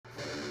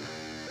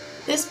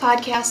This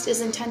podcast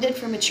is intended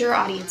for mature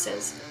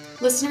audiences.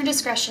 Listener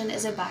discretion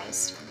is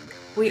advised.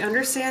 We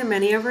understand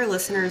many of our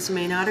listeners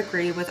may not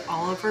agree with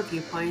all of our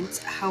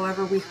viewpoints.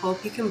 However, we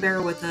hope you can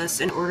bear with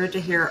us in order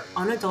to hear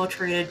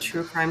unadulterated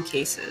true crime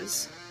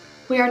cases.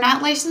 We are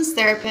not licensed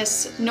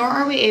therapists, nor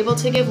are we able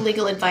to give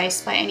legal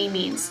advice by any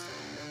means.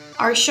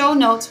 Our show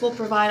notes will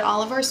provide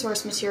all of our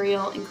source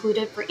material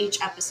included for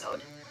each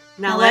episode.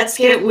 Now let's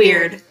get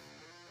weird.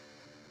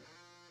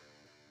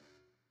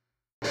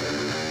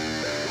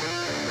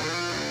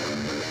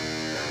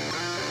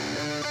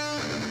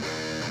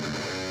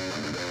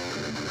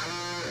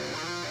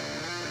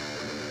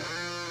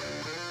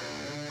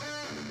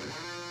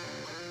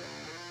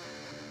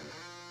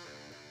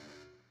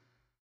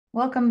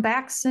 Welcome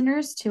back,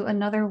 sinners, to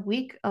another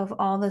week of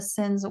All the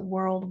Sins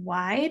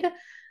Worldwide.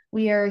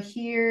 We are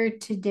here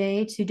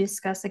today to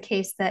discuss a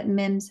case that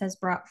Mims has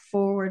brought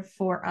forward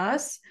for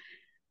us.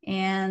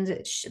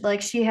 And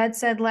like she had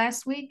said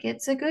last week,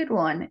 it's a good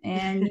one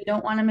and you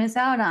don't want to miss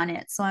out on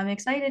it. So I'm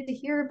excited to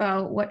hear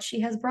about what she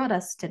has brought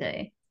us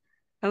today.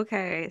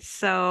 Okay,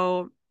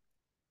 so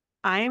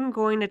I'm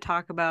going to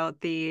talk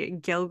about the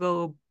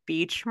Gilgo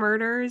beach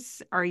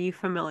murders. Are you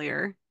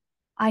familiar?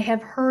 I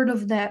have heard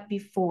of that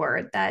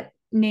before. That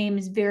name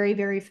is very,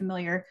 very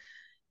familiar.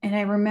 And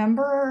I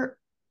remember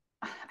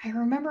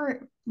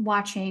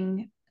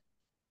watching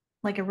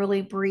like a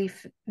really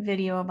brief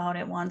video about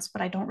it once,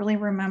 but I don't really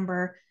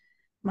remember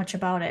much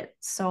about it.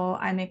 So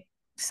I'm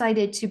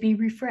excited to be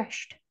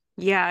refreshed.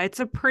 Yeah, it's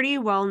a pretty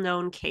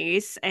well-known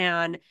case,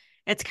 and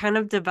it's kind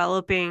of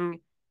developing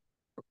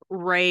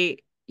right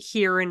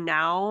here and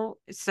now.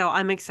 So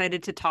I'm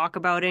excited to talk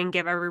about it and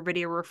give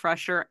everybody a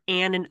refresher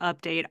and an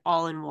update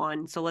all in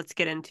one. So let's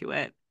get into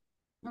it.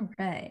 All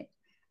right.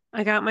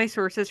 I got my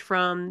sources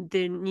from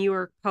the New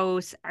York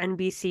Post,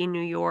 NBC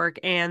New York,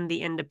 and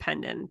The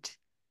Independent.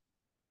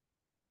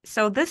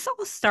 So this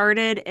all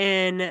started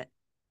in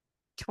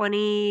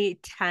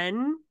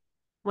 2010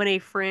 when a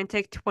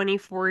frantic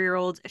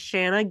 24-year-old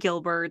Shanna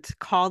Gilbert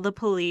called the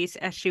police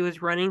as she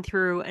was running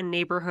through a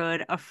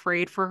neighborhood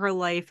afraid for her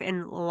life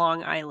in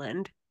Long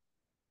Island.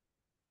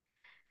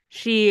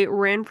 She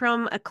ran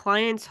from a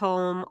client's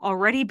home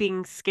already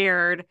being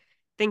scared,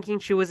 thinking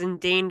she was in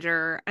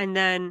danger, and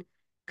then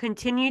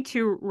continued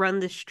to run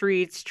the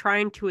streets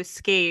trying to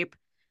escape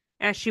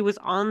as she was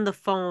on the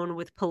phone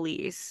with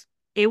police.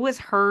 It was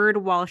heard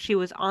while she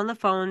was on the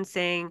phone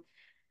saying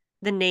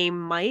the name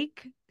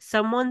Mike,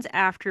 someone's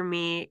after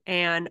me,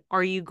 and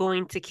are you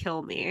going to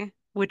kill me?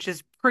 Which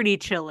is pretty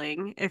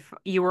chilling if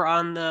you were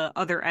on the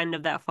other end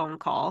of that phone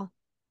call.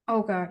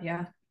 Oh God,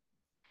 yeah.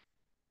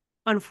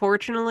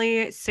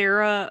 Unfortunately,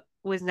 Sarah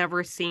was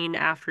never seen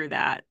after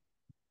that.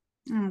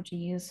 Oh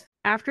geez.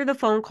 After the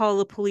phone call,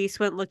 the police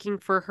went looking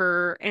for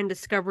her and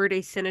discovered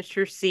a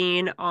sinister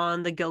scene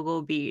on the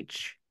Gilgo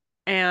beach.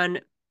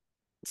 And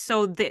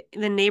so the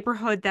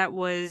neighborhood that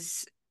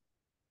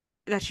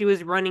she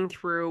was running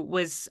through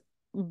was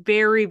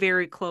very,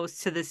 very close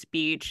to this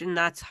beach, and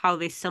that's how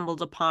they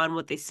stumbled upon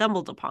what they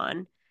stumbled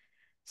upon.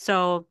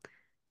 So,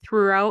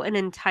 throughout an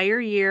entire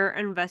year,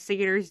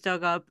 investigators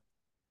dug up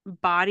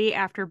body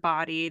after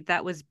body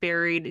that was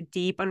buried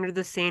deep under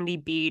the sandy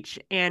beach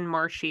and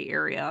marshy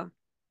area.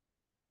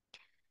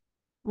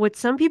 What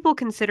some people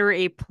consider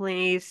a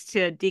place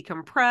to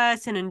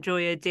decompress and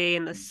enjoy a day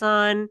in the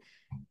sun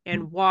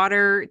and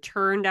water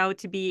turned out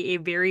to be a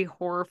very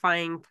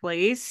horrifying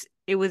place.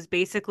 It was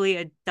basically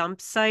a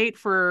dump site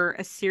for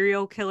a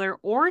serial killer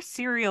or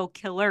serial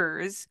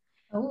killers.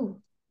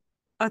 Oh.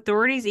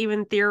 Authorities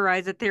even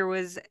theorized that there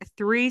was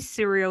three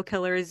serial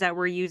killers that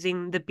were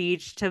using the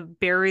beach to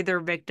bury their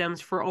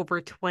victims for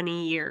over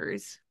 20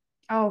 years.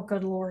 Oh,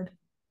 good Lord.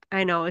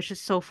 I know, it's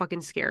just so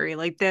fucking scary.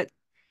 Like that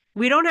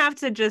we don't have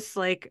to just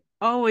like,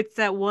 oh, it's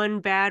that one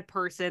bad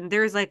person.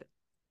 There's like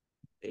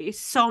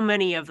so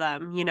many of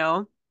them, you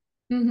know?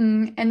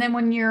 And then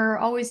when you're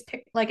always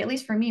like, at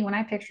least for me, when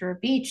I picture a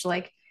beach,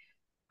 like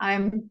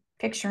I'm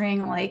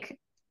picturing like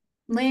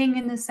laying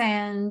in the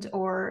sand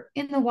or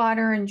in the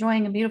water,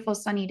 enjoying a beautiful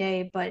sunny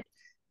day. But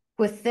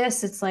with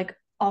this, it's like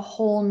a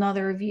whole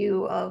nother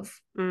view of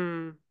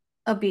Mm,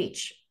 a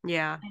beach.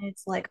 yeah, And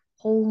it's like,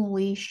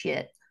 holy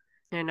shit.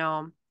 I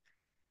know.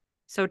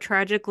 So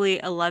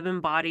tragically,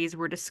 11 bodies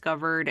were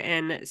discovered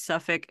in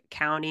Suffolk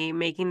County,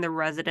 making the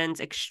residents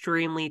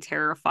extremely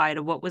terrified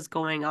of what was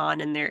going on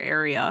in their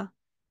area.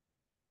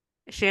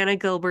 Shanna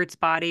Gilbert's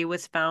body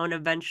was found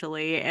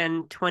eventually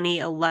in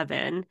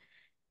 2011,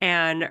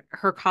 and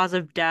her cause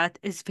of death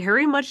is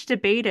very much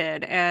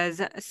debated,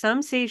 as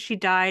some say she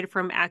died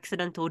from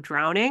accidental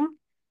drowning.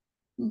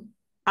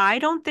 I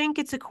don't think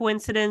it's a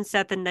coincidence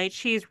that the night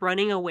she's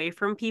running away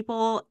from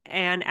people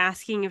and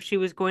asking if she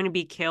was going to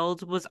be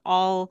killed was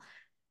all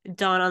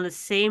done on the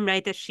same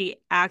night that she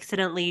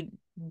accidentally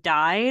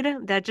died.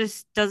 That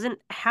just doesn't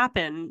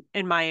happen,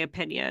 in my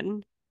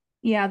opinion.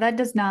 Yeah, that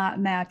does not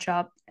match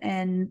up.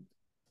 And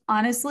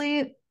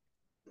honestly,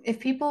 if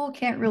people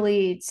can't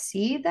really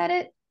see that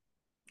it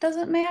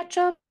doesn't match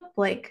up,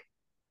 like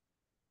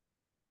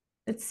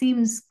it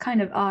seems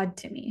kind of odd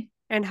to me.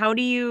 And how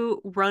do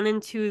you run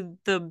into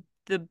the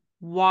the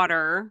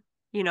water,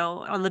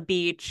 on the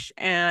beach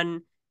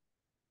and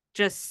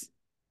just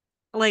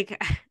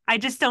like I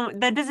just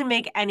don't that doesn't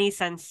make any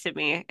sense to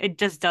me. It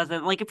just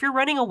doesn't. Like if you're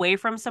running away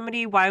from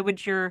somebody, why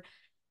would your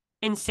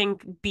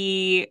instinct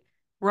be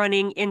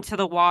running into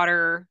the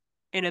water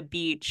in a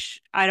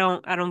beach? I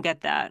don't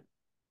get that.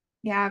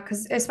 Yeah,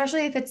 because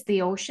especially if it's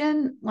the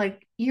ocean,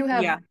 like you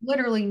have Yeah.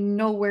 literally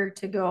nowhere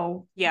to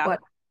go Yeah. but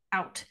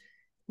out.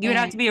 You would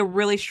have And to be a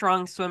really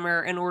strong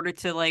swimmer in order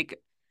to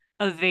like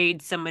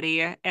evade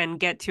somebody and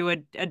get to a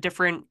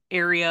different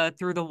area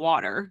through the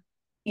water.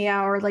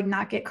 yeah, or like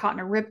not get caught in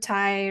a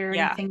riptide or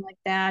Yeah, anything like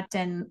that.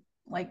 And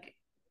like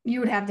you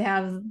would have to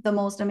have the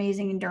most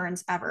amazing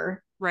endurance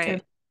ever to,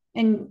 right.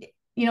 and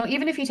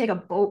even if you take a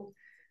boat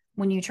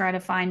when you try to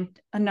find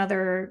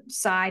another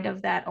side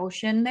of that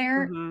ocean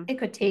there, Hmm. it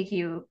could take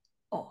you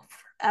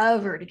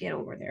forever to get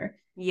over there.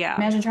 Yeah.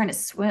 Imagine trying to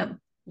swim.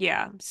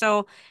 Yeah.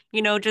 So,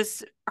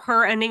 just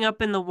her ending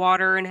up in the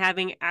water and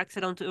having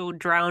accidental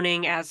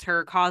drowning as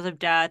her cause of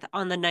death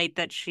on the night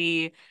that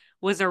she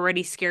was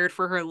already scared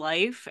for her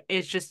life,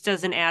 it just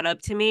doesn't add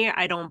up to me.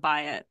 I don't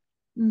buy it.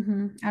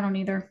 I don't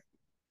either.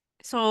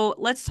 So,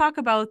 let's talk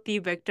about the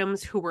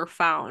victims who were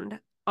found.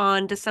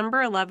 On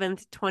December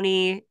 11th,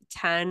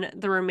 2010,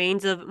 the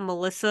remains of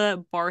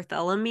Melissa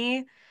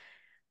Barthélemy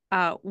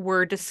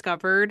were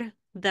discovered.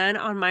 Then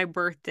on my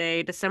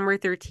birthday, December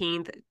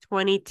 13th,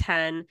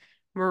 2010,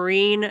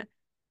 Maureen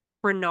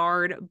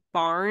Bernard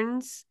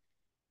Barnes,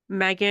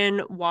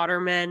 Megan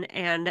Waterman,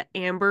 and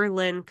Amber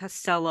Lynn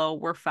Costello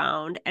were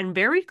found, and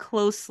very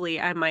closely,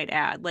 I might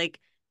add, like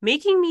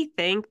making me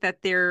think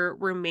that their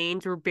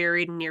remains were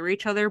buried near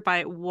each other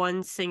by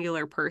one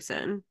singular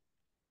person.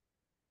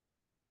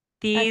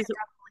 That These, could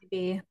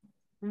definitely be.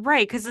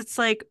 right, because it's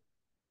like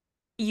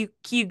you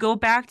go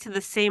back to the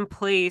same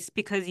place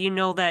because you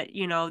know that,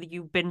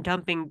 you've been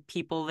dumping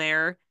people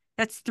there.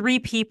 That's three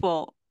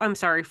people, I'm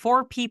sorry,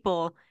 four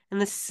people in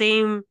the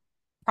same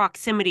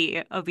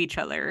proximity of each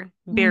other,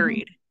 Hmm.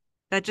 buried.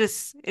 That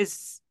just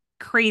is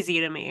crazy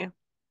to me.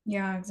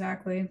 Yeah,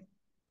 exactly.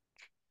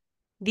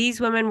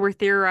 These women were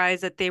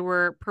theorized that they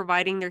were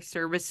providing their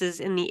services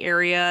in the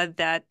area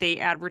that they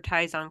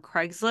advertised on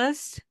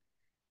Craigslist.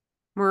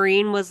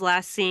 Maureen was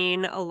last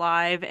seen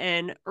alive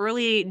in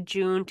early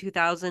June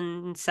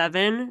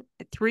 2007,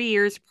 3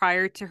 years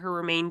prior to her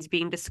remains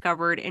being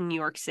discovered in New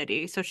York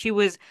City. So she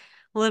was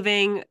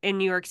living in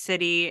New York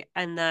City,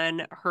 and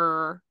then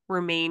her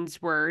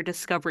remains were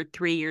discovered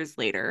 3 years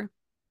later.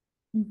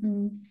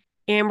 Hmm.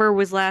 Amber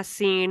was last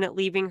seen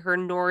leaving her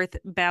North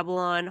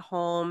Babylon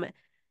home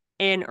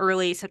in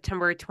early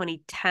September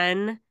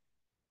 2010,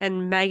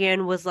 and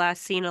Megan was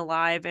last seen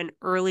alive in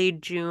early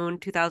June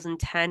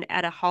 2010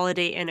 at a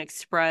Holiday Inn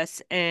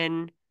Express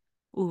in,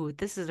 ooh,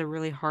 this is a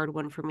really hard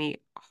one for me.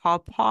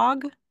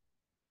 Hauppauge?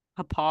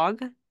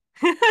 Hauppauge?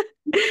 I'm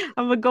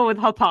gonna go with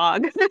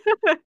Hauppauge.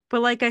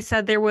 But like I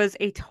said, there was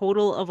a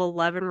total of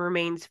 11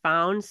 remains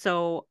found.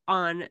 So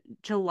on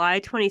July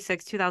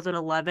 26,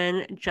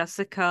 2011,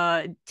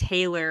 Jessica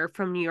Taylor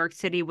from New York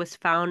City was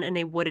found in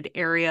a wooded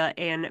area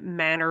in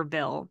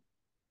Manorville.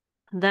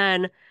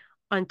 Then,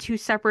 on two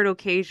separate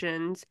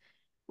occasions,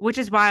 which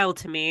is wild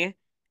to me,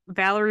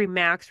 Valerie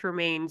Mack's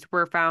remains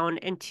were found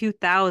in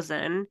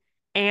 2000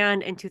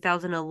 and in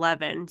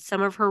 2011.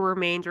 Some of her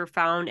remains were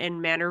found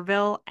in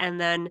Manorville and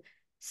then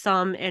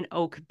some in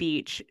Oak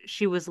Beach.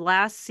 She was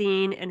last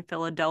seen in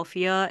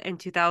Philadelphia in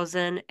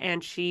 2000,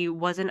 and she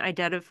wasn't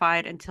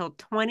identified until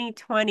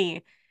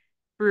 2020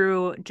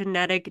 through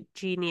genetic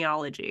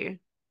genealogy.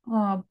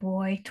 Oh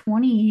boy,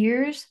 20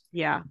 years?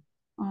 Yeah,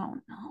 Oh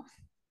no.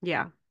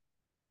 yeah.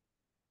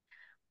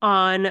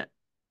 On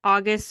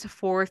August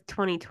 4th,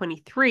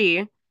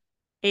 2023,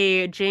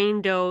 a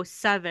Jane Doe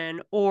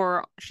 7,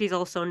 or she's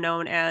also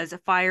known as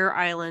Fire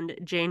Island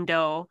Jane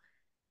Doe,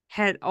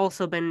 had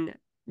also been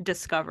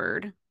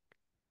discovered.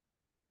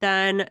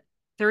 Then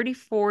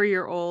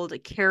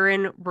 34-year-old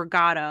Karen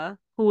Brigada,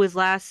 who was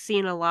last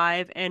seen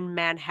alive in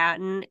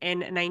Manhattan in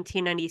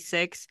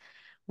 1996,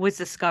 was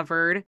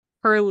discovered.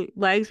 Her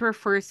legs were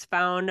first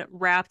found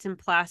wrapped in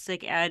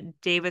plastic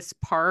at Davis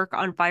Park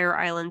on Fire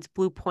Island's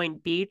Blue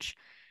Point Beach.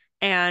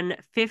 And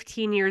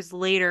 15 years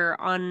later,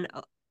 on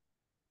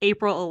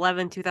April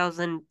 11,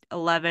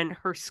 2011,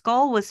 her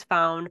skull was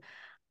found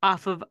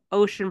off of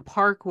Ocean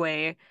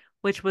Parkway,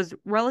 which was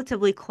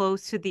relatively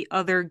close to the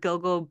other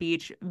Gilgo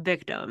Beach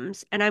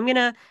victims. And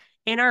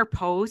in our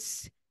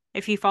posts,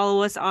 if you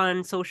follow us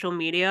on social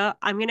media,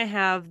 I'm going to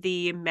have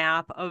the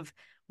map of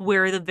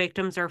where the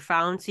victims are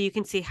found so you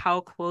can see how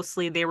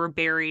closely they were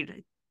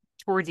buried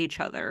towards each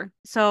other.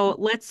 So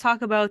let's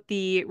talk about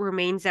the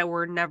remains that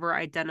were never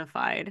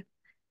identified.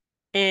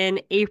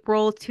 In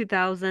April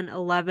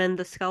 2011,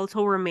 the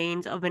skeletal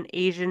remains of an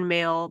Asian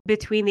male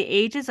between the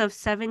ages of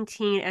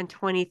 17 and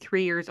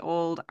 23 years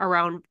old,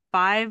 around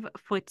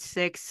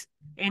 5'6"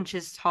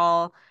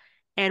 tall,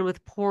 and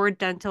with poor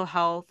dental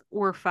health,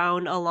 were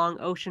found along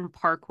Ocean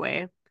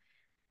Parkway.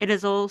 It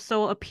has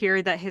also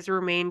appeared that his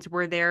remains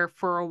were there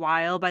for a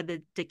while by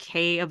the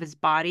decay of his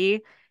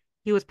body.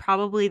 He was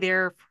probably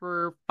there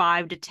for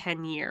 5 to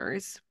 10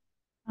 years.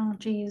 Oh,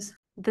 geez.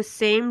 The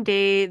same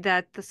day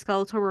that the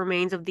skeletal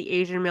remains of the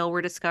Asian male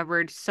were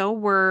discovered, so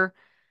were,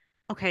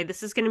 okay,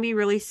 this is going to be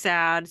really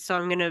sad, so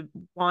I'm going to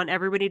want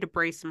everybody to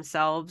brace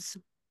themselves.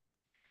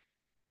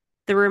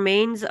 The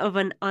remains of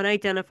an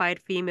unidentified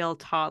female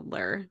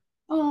toddler.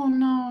 Oh,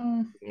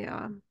 no.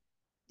 Yeah.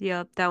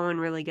 Yep, that one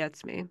really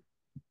gets me.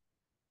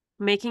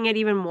 Making it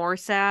even more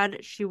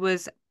sad, she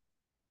was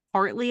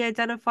partly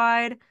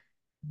identified,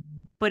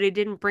 but it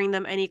didn't bring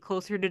them any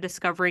closer to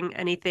discovering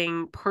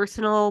anything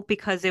personal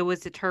because it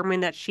was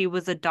determined that she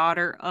was a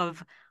daughter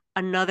of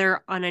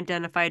another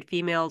unidentified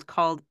female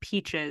called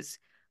Peaches,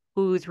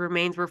 whose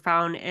remains were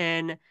found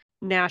in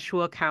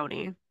Nashua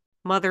County.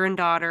 Mother and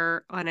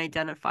daughter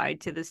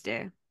unidentified to this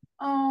day.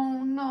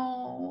 Oh,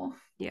 no.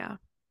 Yeah.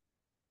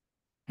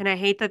 And I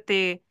hate that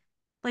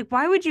like,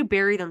 why would you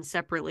bury them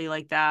separately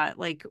like that?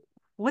 Like,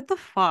 what the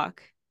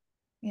fuck?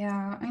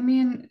 Yeah, I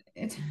mean,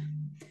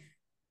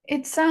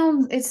 it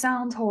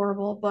sounds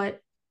horrible,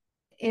 but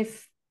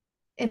if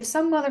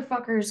some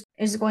motherfuckers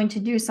is going to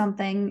do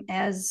something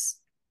as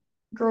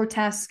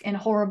grotesque and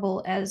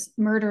horrible as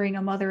murdering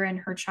a mother and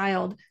her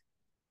child,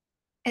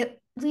 at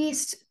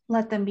least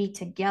let them be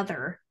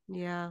together.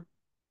 Yeah.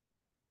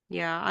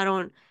 Yeah, I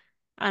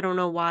don't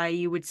know why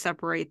you would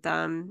separate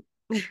them.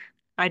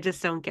 I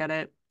just don't get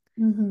it.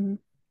 Mm-hmm.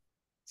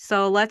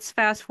 So let's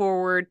fast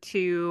forward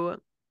to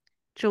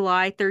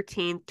July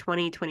 13th,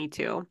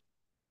 2022.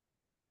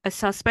 A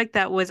suspect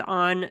that was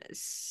on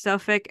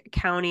Suffolk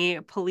County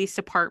Police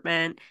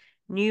Department,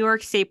 New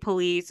York State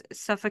Police,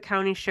 Suffolk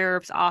County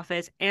Sheriff's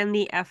Office, and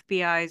the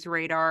FBI's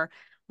radar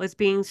was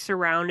being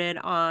surrounded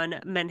on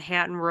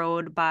Manhattan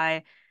Road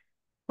by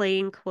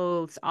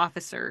plainclothes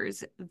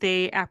officers.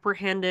 They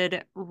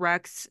apprehended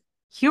Rex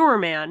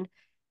Hewerman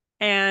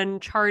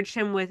and charged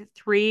him with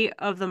three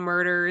of the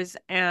murders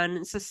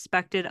and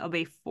suspected of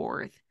a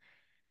fourth.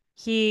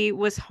 He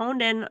was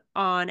honed in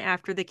on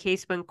after the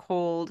case went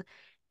cold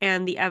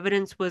and the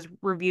evidence was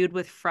reviewed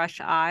with fresh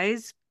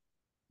eyes.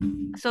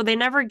 So they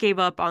never gave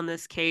up on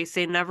this case.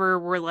 They never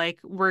were like,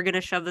 we're going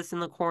to shove this in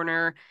the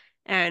corner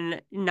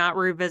and not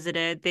revisit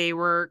it. They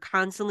were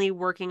constantly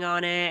working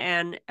on it.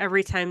 And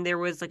every time there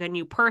was like a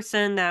new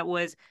person that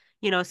was,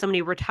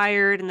 somebody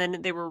retired and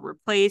then they were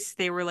replaced,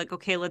 they were like,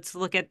 okay, let's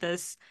look at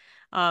this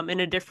in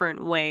a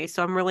different way.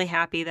 So I'm really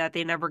happy that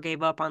they never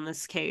gave up on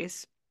this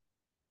case.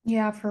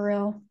 Yeah, for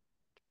real.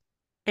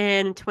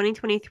 In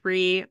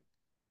 2023,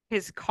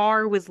 his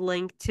car was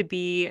linked to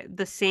be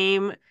the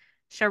same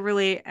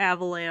Chevrolet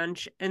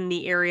Avalanche in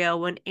the area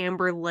when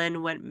Amber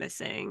Lynn went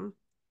missing.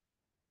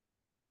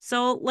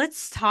 So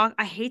let's talk.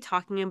 I hate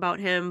talking about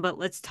him, but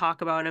let's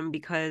talk about him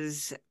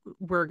because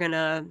we're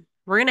gonna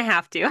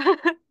have to.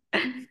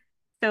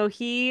 So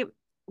he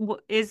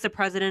is the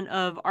president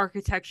of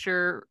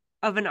architecture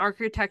of an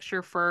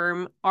architecture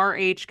firm,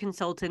 RH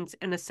Consultants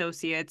and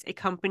Associates, a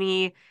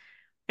company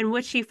in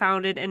which he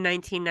founded in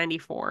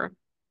 1994.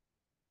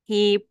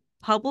 He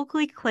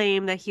publicly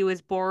claimed that he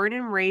was born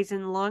and raised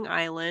in Long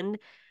Island,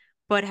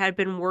 but had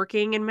been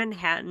working in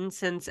Manhattan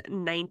since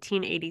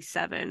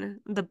 1987.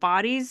 The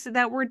bodies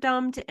that were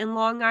dumped in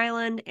Long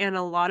Island and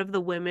a lot of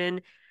the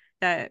women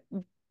that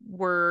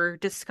were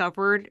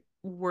discovered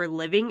were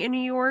living in New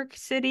York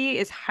City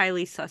is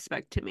highly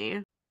suspect to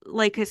me.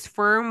 Like his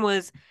firm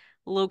was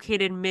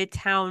located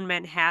Midtown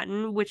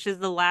Manhattan, which is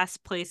the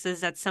last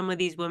places that some of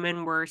these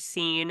women were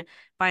seen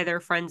by their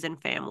friends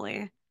and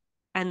family.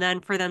 And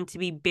then for them to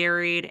be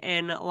buried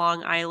in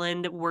Long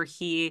Island, where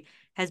he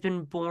has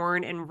been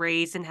born and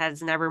raised and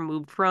has never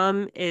moved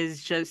from,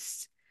 is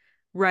just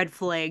red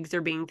flags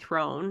are being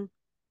thrown.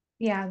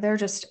 Yeah, they're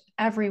just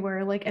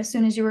everywhere. Like as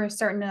soon as you were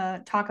starting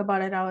to talk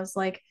about it, I was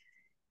like,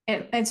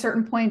 at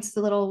certain points,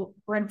 the little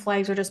red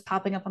flags are just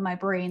popping up on my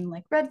brain,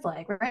 like red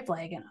flag.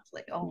 And I was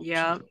like, oh,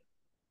 Yeah. gee.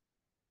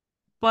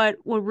 But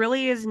what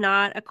really is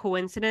not a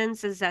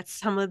coincidence is that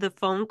some of the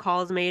phone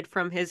calls made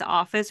from his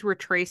office were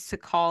traced to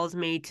calls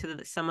made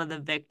to some of the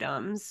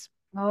victims.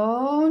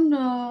 Oh,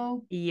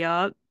 no.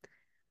 Yup.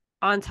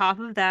 On top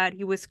of that,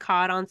 he was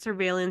caught on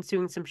surveillance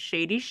doing some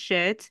shady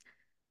shit.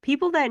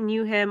 People that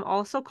knew him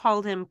also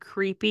called him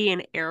creepy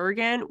and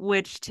arrogant,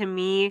 which to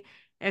me,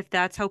 if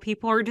that's how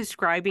people are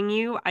describing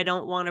you, I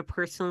don't want to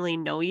personally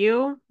know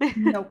you.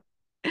 Nope.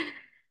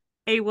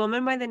 A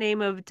woman by the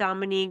name of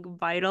Dominique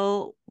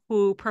Vital,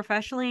 who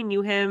professionally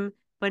knew him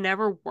but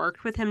never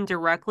worked with him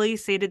directly,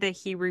 stated that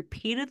he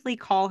repeatedly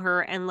called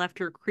her and left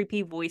her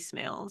creepy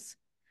voicemails.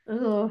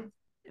 Ugh.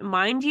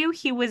 Mind you,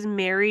 he was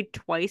married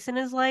twice in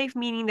his life,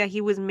 meaning that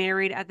he was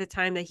married at the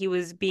time that he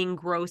was being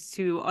gross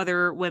to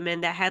other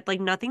women that had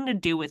like nothing to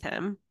do with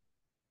him.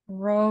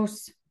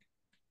 Gross.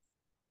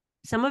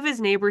 Some of his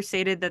neighbors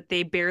stated that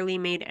they barely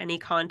made any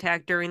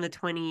contact during the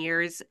 20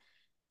 years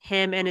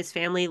him and his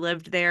family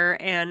lived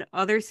there, and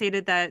others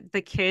stated that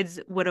the kids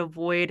would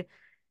avoid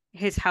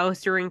his house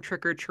during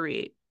trick or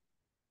treat.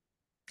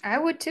 I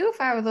would too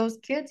if I were those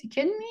kids. You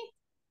kidding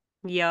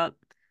me? Yep.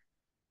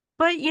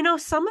 But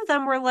some of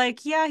them were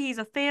like, yeah, he's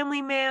a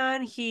family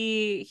man.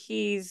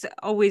 He's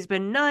always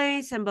been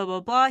nice and blah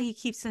blah blah. He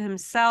keeps to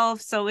himself.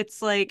 So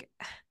it's like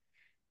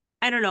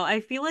I don't know. I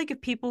feel like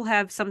if people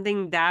have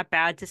something that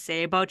bad to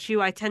say about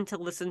you, I tend to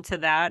listen to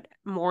that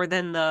more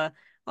than the,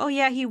 oh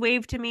yeah, he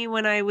waved to me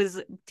when I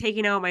was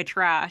taking out my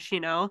trash, you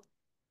know?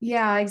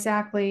 Yeah,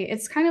 exactly.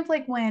 It's kind of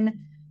like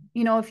when,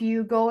 if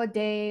you go a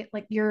day,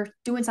 like you're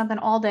doing something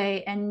all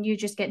day and you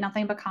just get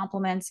nothing but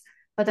compliments,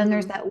 but then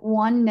there's Hmm. that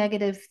one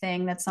negative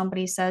thing that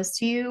somebody says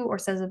to you or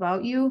says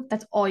about you,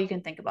 that's all you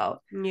can think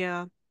about.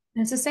 Yeah.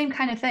 And it's the same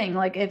kind of thing.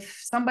 Like if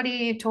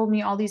somebody told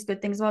me all these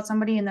good things about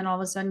somebody, and then all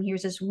of a sudden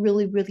here's this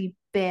really, really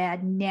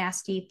bad,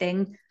 nasty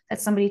thing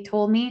that somebody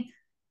told me,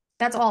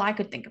 that's all I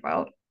could think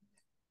about.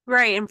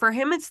 Right. And for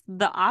him, it's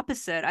the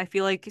opposite. I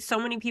feel like so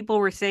many people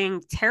were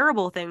saying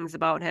terrible things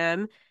about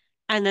him.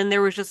 And then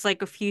there was just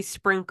like a few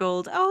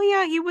sprinkled, oh,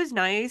 yeah, he was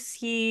nice.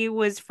 He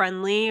was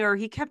friendly, or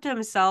he kept to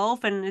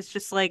himself. And it's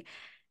just like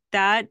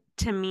that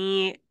to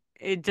me,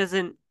 it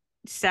doesn't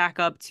stack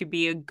up to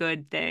be a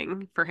good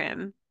thing for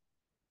him.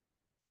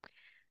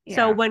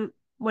 So Yeah.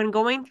 when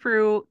going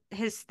through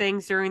his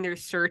things during their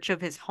search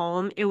of his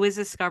home, it was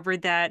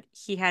discovered that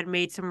he had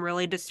made some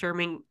really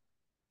disturbing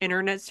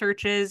internet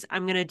searches.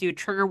 I'm gonna do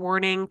trigger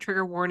warning,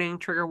 trigger warning,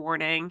 trigger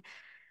warning.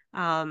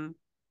 Um,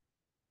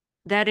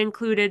 that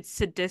included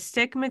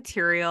sadistic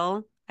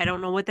material. I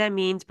don't know what that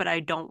means, but I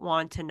don't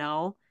want to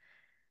know.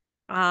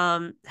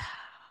 Um,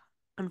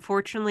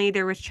 unfortunately,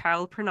 there was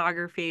child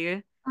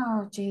pornography,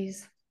 Oh,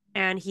 geez.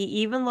 and he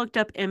even looked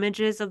up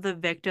images of the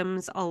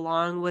victims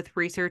along with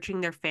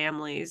researching their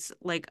families.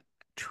 Like,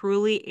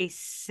 truly a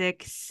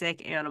sick,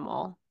 sick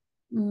animal.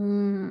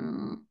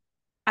 Mm,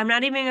 I'm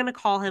not even gonna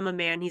call him a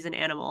man, he's an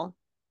animal.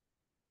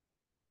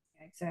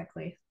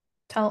 exactly.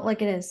 Tell it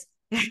like it is.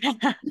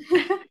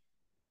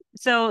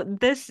 So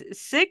this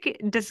sick,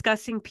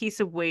 disgusting piece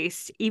of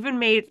waste even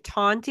made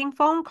taunting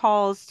phone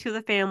calls to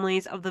the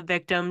families of the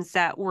victims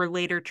that were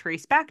later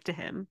traced back to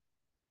him.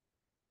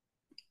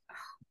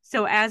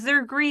 So as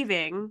they're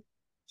grieving,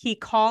 he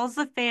calls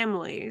the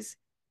families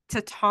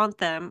to taunt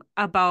them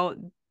about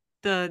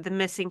the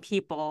missing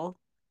people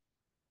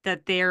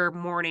that they're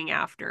mourning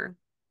after.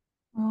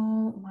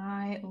 Oh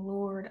my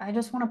Lord. I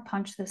just want to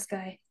punch this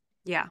guy.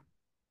 Yeah.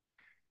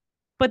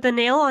 But the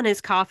nail on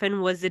his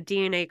coffin was the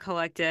DNA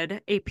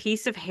collected, a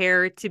piece of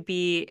hair to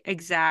be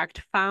exact,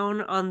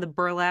 found on the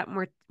burlap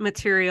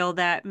material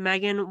that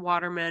Megan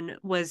Waterman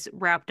was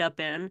wrapped up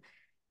in.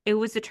 It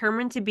was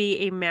determined to be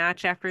a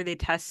match after they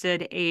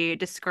tested a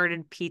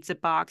discarded pizza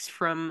box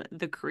from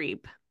the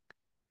creep.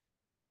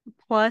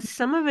 Plus,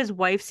 some of his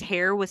wife's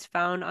hair was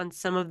found on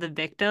some of the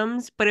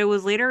victims, but it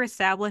was later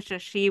established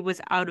that she was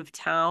out of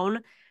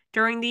town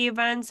during the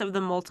events of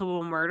the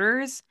multiple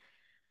murders.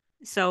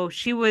 So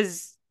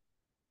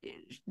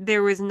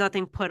there was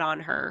nothing put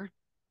on her.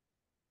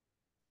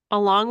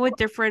 Along with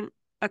different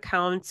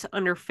accounts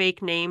under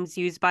fake names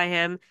used by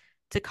him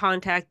to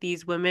contact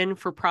these women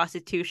for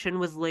prostitution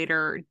was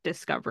later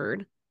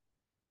discovered.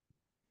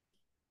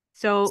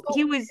 So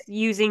he So, was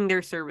using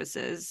their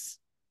services.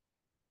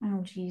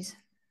 oh geez.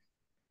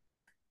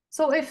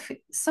 So if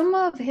some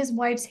of his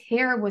wife's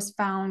hair was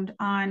found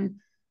on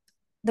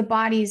the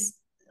bodies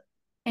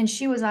and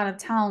she was out of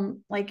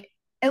town, like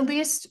at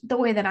least the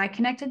way that I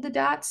connected the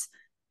dots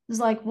was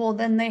like, well,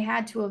 then they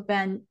had to have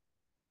been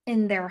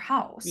in their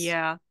house.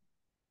 Yeah,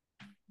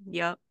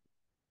 yep,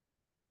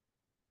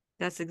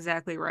 that's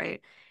exactly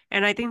right.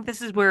 And I think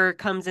this is where it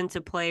comes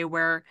into play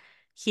where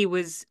he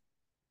was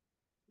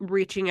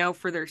reaching out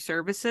for their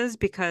services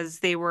because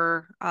they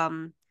were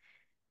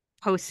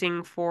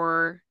posting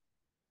for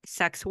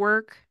sex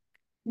work.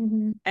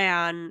 Mhm.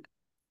 And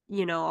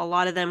a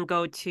lot of them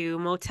go to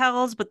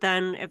motels, but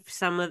then if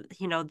some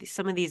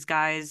of these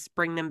guys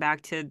bring them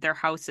back to their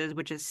houses,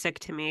 which is sick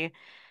to me.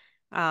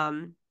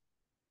 Um,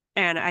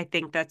 and I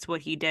think that's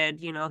what he did.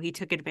 He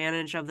took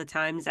advantage of the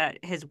times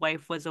that his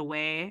wife was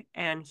away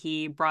and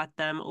he brought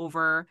them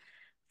over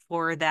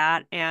for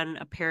that and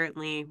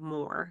apparently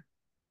more.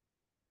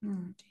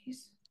 Oh,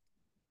 jeez.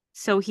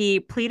 So he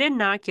pleaded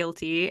not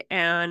guilty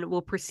and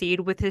will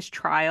proceed with his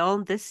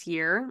trial this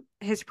year.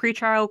 His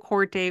pretrial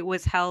court date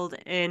was held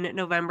in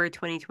November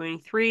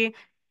 2023,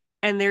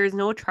 and there is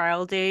no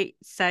trial date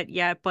set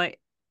yet, but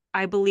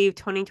I believe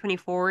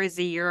 2024 is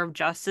the year of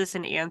justice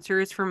and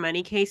answers for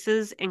many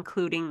cases,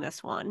 including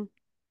this one.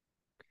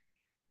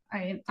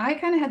 I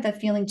kind of had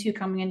that feeling too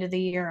coming into the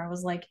year. I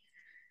was like,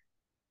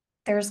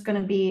 there's going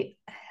to be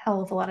a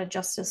hell of a lot of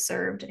justice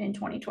served in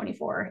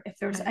 2024. If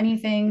there's I,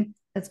 anything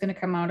that's going to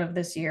come out of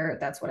this year,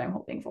 that's what I'm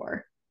hoping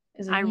for,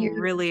 is a I year of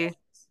really,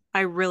 justice.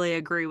 I really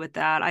agree with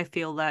that. I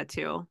feel that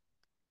too.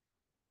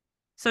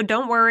 So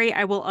don't worry,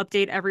 I will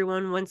update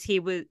everyone once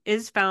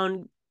is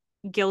found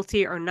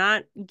guilty or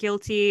not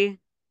guilty.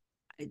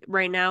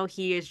 Right now,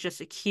 he is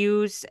just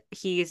accused.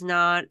 He is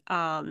not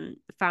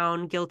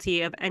found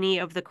guilty of any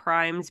of the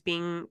crimes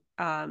being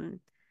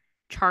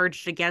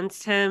charged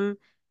against him.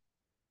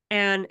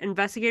 And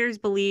investigators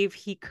believe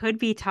he could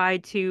be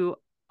tied to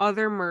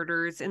other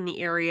murders in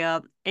the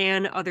area,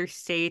 and other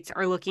states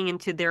are looking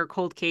into their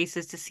cold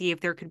cases to see if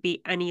there could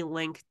be any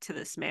link to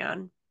this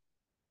man.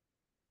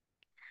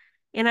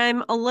 And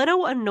I'm a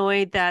little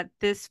annoyed that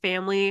this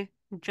family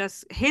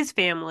just his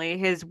family,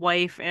 his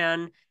wife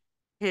and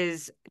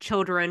his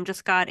children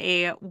just got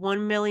a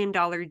 $1 million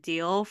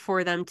deal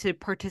for them to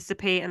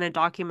participate in a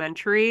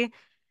documentary.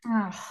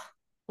 Oh,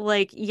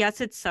 Like,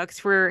 yes, it sucks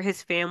for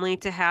his family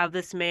to have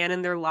this man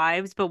in their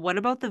lives, but what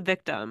about the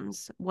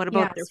victims? What yeah,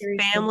 about their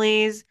seriously.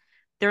 families?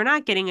 They're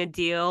not getting a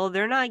deal,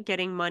 they're not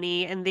getting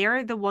money, and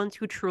they're the ones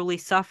who truly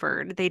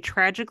suffered. They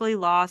tragically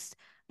lost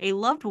a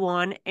loved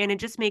one, and it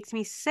just makes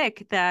me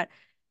sick that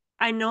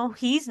I know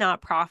he's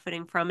not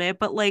profiting from it,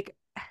 but like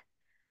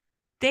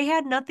they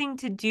had nothing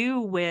to do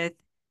with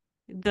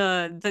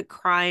the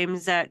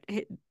crimes that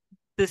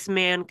this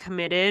man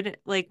committed.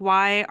 Like,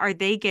 why are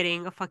they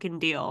getting a fucking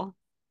deal?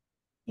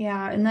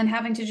 Yeah, and then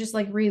having to just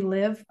like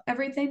relive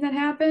everything that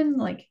happened,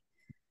 like,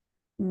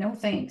 no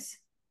thanks.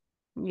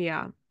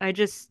 Yeah, I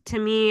just, to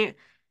me,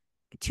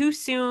 too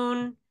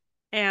soon,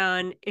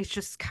 and it's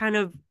just kind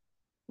of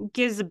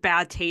gives a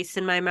bad taste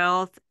in my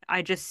mouth.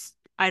 I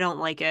don't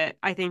like it.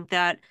 I think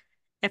that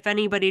if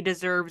anybody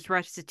deserves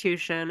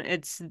restitution,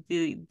 it's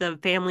the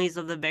families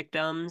of the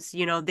victims.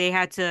 You know, they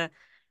had to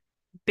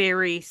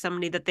bury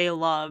somebody that they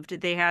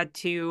loved. They had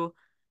to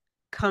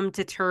come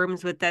to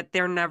terms with that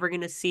they're never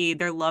going to see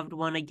their loved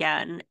one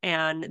again,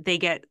 and they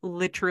get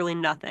literally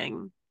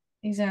nothing.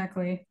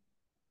 Exactly.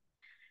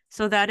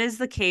 So that is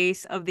the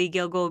case of the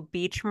Gilgo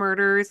Beach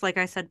murders. Like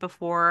I said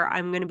before,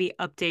 I'm going to be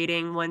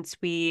updating once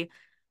we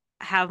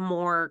have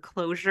more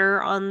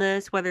closure on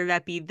this, whether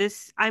that be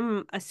this.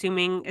 I'm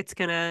assuming it's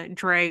going to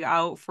drag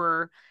out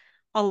for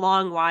a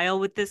long while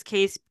with this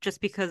case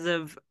just because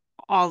of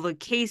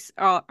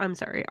I'm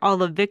sorry, all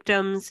the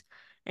victims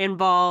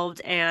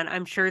involved, and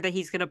I'm sure that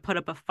he's going to put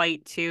up a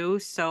fight too.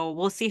 So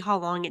we'll see how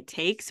long it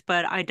takes,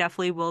 but I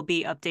definitely will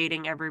be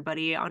updating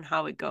everybody on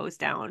how it goes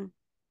down.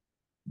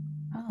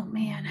 Oh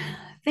man.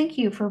 Thank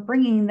you for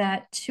bringing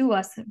that to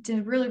us. It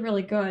did really,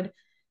 really good.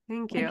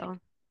 Thank Like, you.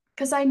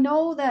 because I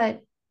know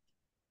that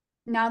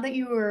now that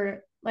you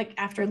were like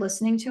after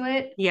listening to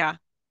it, Yeah.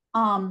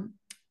 um,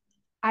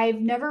 I've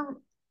never,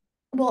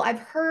 well, I've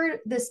heard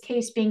this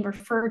case being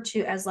referred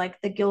to as like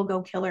the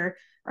Gilgo killer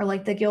or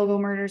like the Gilgo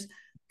murders,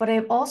 but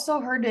I've also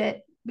heard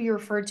it be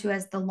referred to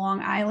as the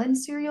Long Island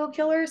serial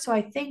killer. So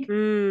I think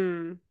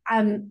Mm,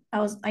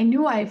 I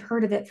knew I've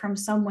heard of it from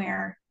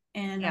somewhere,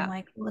 and I'm yeah.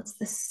 like, well, it's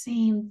the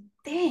same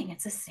thing.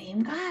 It's the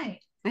same guy.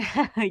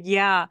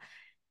 Yeah.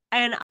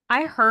 And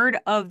I heard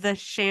of the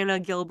Shanna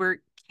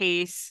Gilbert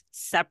case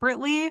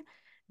separately,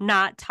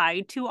 not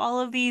tied to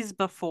all of these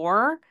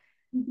before,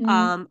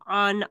 Mm-hmm.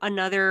 on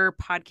another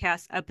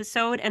podcast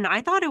episode. And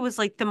I thought it was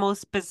like the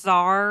most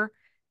bizarre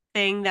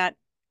thing that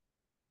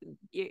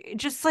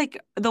just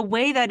like the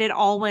way that it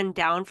all went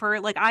down for her.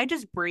 Like I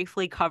just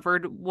briefly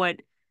covered what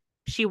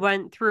she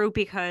went through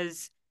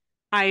because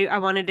I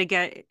wanted to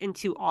get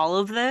into all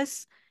of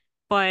this.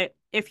 But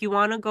if you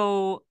want to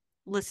go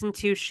listen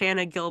to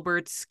Shanna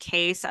Gilbert's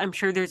case, I'm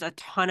sure there's a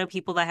ton of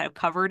people that have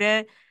covered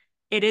it.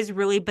 It is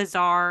really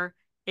bizarre.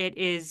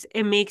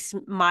 It makes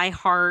my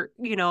heart,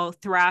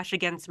 thrash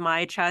against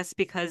my chest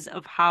because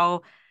of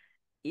how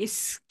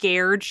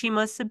scared she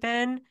must have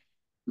been.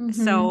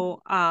 Mm-hmm.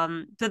 So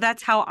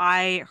that's how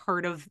I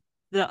heard of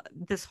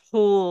this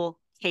whole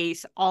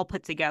case all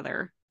put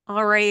together.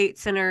 All right,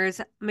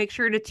 sinners, make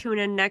sure to tune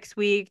in next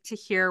week to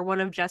hear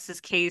one of Jess's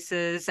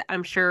cases.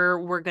 I'm sure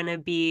we're going to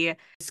be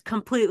just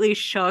completely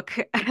shook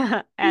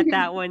at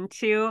that one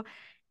too.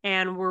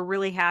 And we're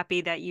really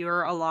happy that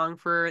you're along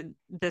for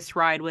this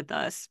ride with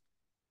us.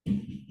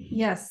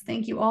 Yes,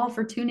 thank you all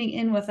for tuning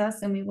in with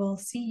us, and we will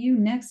see you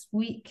next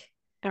week.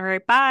 All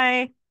right,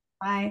 bye.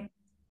 Bye.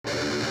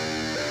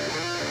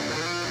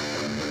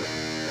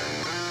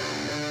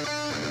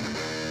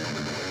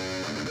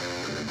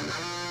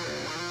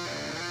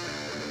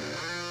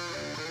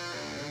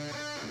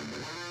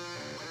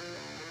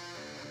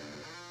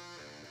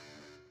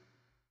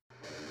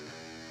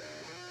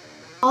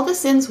 All the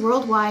Sins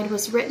Worldwide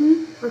was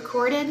written,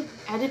 recorded,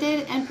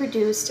 edited, and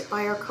produced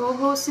by our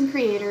co-hosts and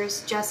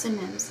creators, Jess and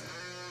Mims.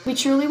 We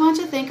truly want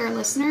to thank our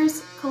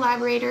listeners,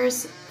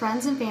 collaborators,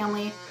 friends, and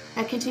family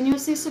that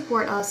continuously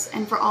support us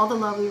and for all the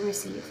love we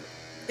receive.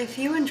 If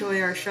you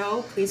enjoy our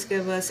show, please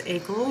give us a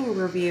glowing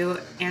review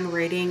and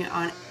rating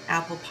on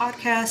Apple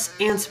Podcasts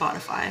and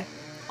Spotify.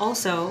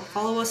 Also,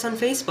 follow us on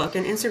Facebook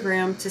and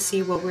Instagram to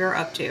see what we're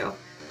up to.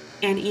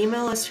 And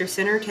email us your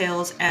sinner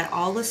tales at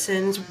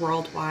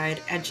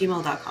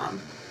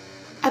allthesinsworldwide@gmail.com.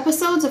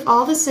 Episodes of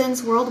All the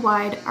Sins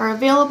Worldwide are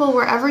available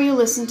wherever you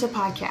listen to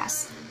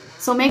podcasts,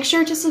 so make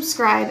sure to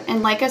subscribe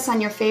and like us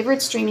on your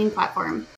favorite streaming platform.